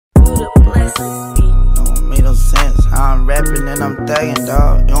Don't make no sense. How I'm rapping and I'm thugging,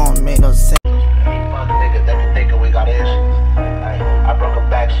 dog. You don't make no sense. Niggas that be thinking we got issues. I broke her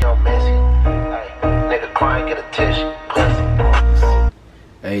back, she don't miss you. Nigga crying, get a tissue. Pussy.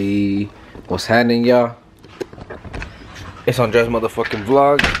 Hey, what's happening, y'all? It's Andres motherfucking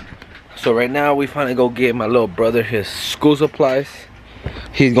vlog. So right now we finally go get my little brother his school supplies.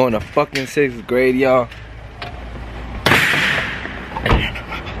 He's going to fucking 6th grade, y'all.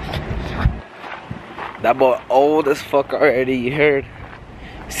 That boy old as fuck already, you heard?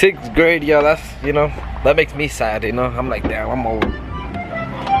 6th grade, y'all, that's, you know, that makes me sad, you know? I'm like, damn, I'm old.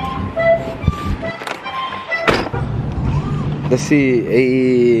 Let's see,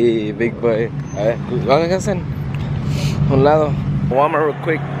 hey, big boy. Háganse un lado. Walmart real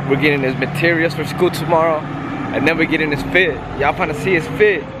quick. We're getting his materials for school tomorrow, and then we're getting his fit. Y'all finna see his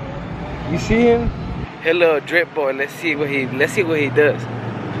fit. You see him? His little drip boy. Let's see what he does.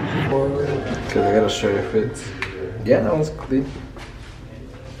 Cause I gotta show your fits. Yeah, that one's clean.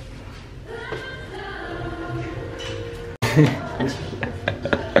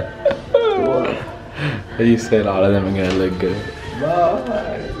 You said all of them are gonna look good.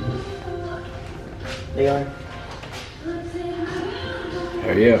 Bye. They are.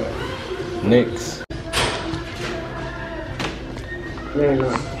 Hurry up. Next. There you go.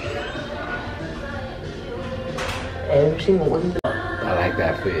 Every single one. I like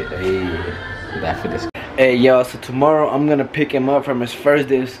that fit. Hey, that fit is. Hey, y'all. So tomorrow I'm gonna pick him up from his first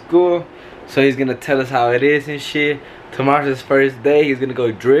day of school. So he's gonna tell us how it is and shit. Tomorrow's his first day. He's gonna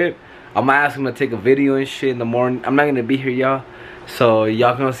go drip. I'm gonna ask him to take a video and shit in the morning. I'm not gonna be here, y'all. So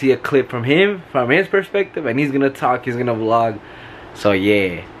y'all gonna see a clip from him, from his perspective, and he's gonna talk, he's gonna vlog. So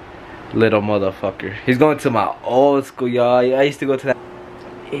yeah, little motherfucker. He's going to my old school, y'all. I used to go to that.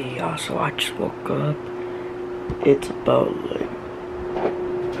 Hey, y'all, so I just woke up. It's about like,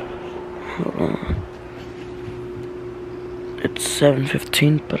 hold on. It's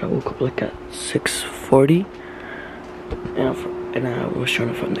 7:15, but I woke up like at 6:40. And I was trying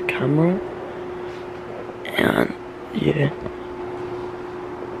to find the camera, and yeah.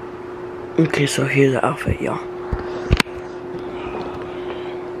 Okay, so here's the outfit, y'all.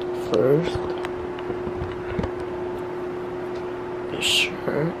 First, the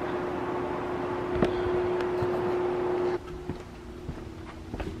shirt.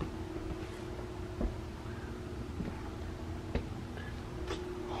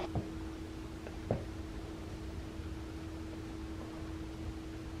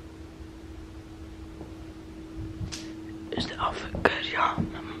 Is the outfit good, y'all?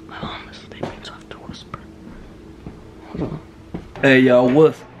 My mom is sleeping, so I have to whisper. Hold on. Hey, y'all,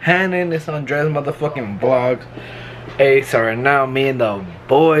 what's happening? It's Andres motherfucking vlog. Hey, so right now me and the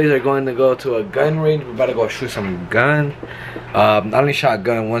boys are going to go to a gun range. We're about to go shoot some gun. I only shot a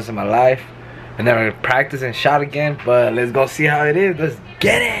gun once in my life. I never practiced and shot again, but let's go see how it is. Let's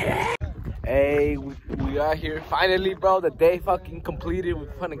get it. Hey, we are here finally, bro. The day fucking completed.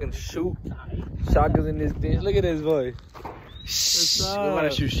 We're finally gonna shoot shotguns in this bitch. Look at this boy. We're about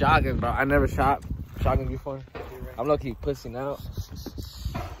to shoot shotguns, bro. I never shot shotguns before. I'm lucky pussing out.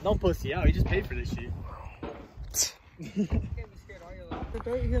 Don't pussy out. You just paid for this shit. Here,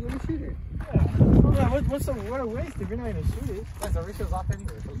 let me shoot it. Yeah. What a waste if you're not gonna shoot it. That's a reach off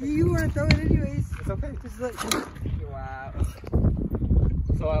anyway. Okay. You want to throw it anyways. It's okay. Just like, Wow.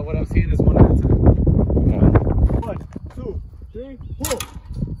 So what I'm seeing is one at a time. 1, 2, 3, 4.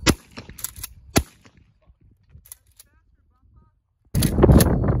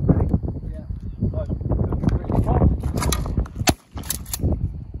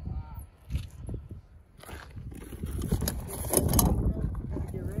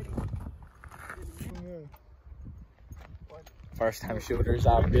 First time shooters,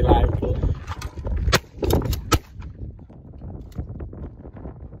 I'll be like,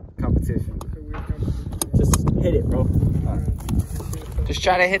 competition. Just hit it, bro. Just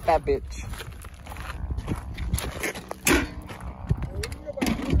try to hit that bitch.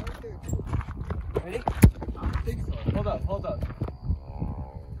 Ready? I think so. Hold up.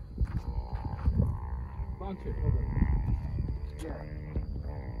 Launch it, hold up. Yeah.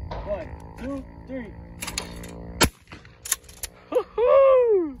 1, 2, 3.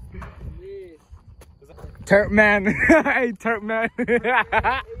 Turp man. Hey, Turp man.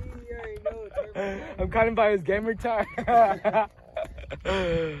 I'm calling by his gamer tag.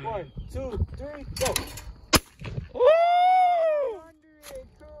 1, 2, 3, go. Woo!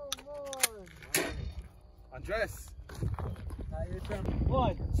 Andres. Now your turn.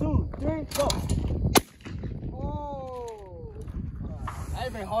 1, 2, 3, go. Oh.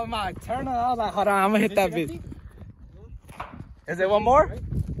 I've been holding my turn on. I was like, hold on, I'm gonna hit that bitch. Is it one more?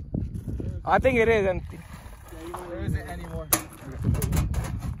 I think it is empty. There isn't anymore.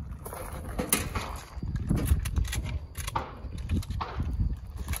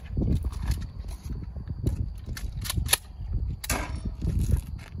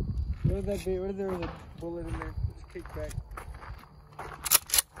 Where's that bait? Where's there a bullet in there? Let's kick back.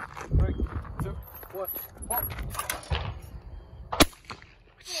 3, 2, 1, pop.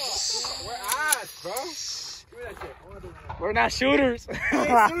 We're ass, bro. Give me that shit. We're not shooters. We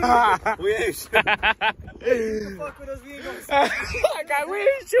ain't shooters. Fuck with us, we ain't gonna shoot. We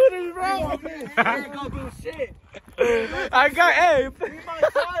ain't shooters, bro. We ain't gonna do shit. Hey. We might try,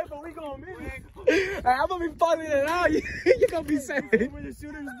 but we gonna miss. Hey, I'm gonna be funny it out. You gonna be safe. Where the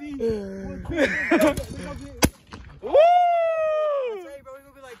shooters be. Woo! Hey, bro, we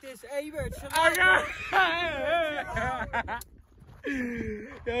gonna be like this. Hey, you better chill out.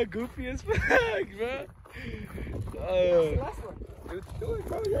 You're goofy as fuck, bro. Do it,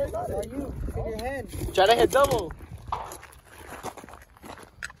 bro. You already got it. You, in your hand. Try to hit double.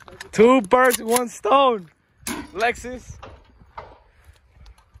 2 birds with 1 stone. Lexus.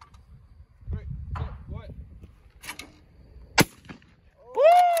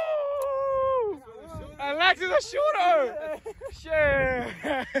 Woo! Alexis a shooter!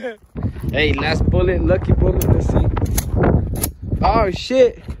 Shit! Hey, last bullet, lucky bullet, let's see. Oh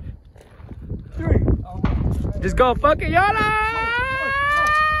shit! 3. Just go fuck it, YOLO!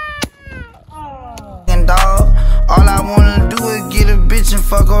 Dog, all I wanna do is get a bitch and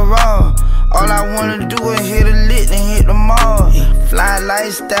fuck her raw. All I wanna do is hit a lick and hit the mall. Fly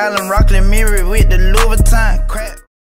lifestyle and rock the mirror with the Louis Vuitton crap.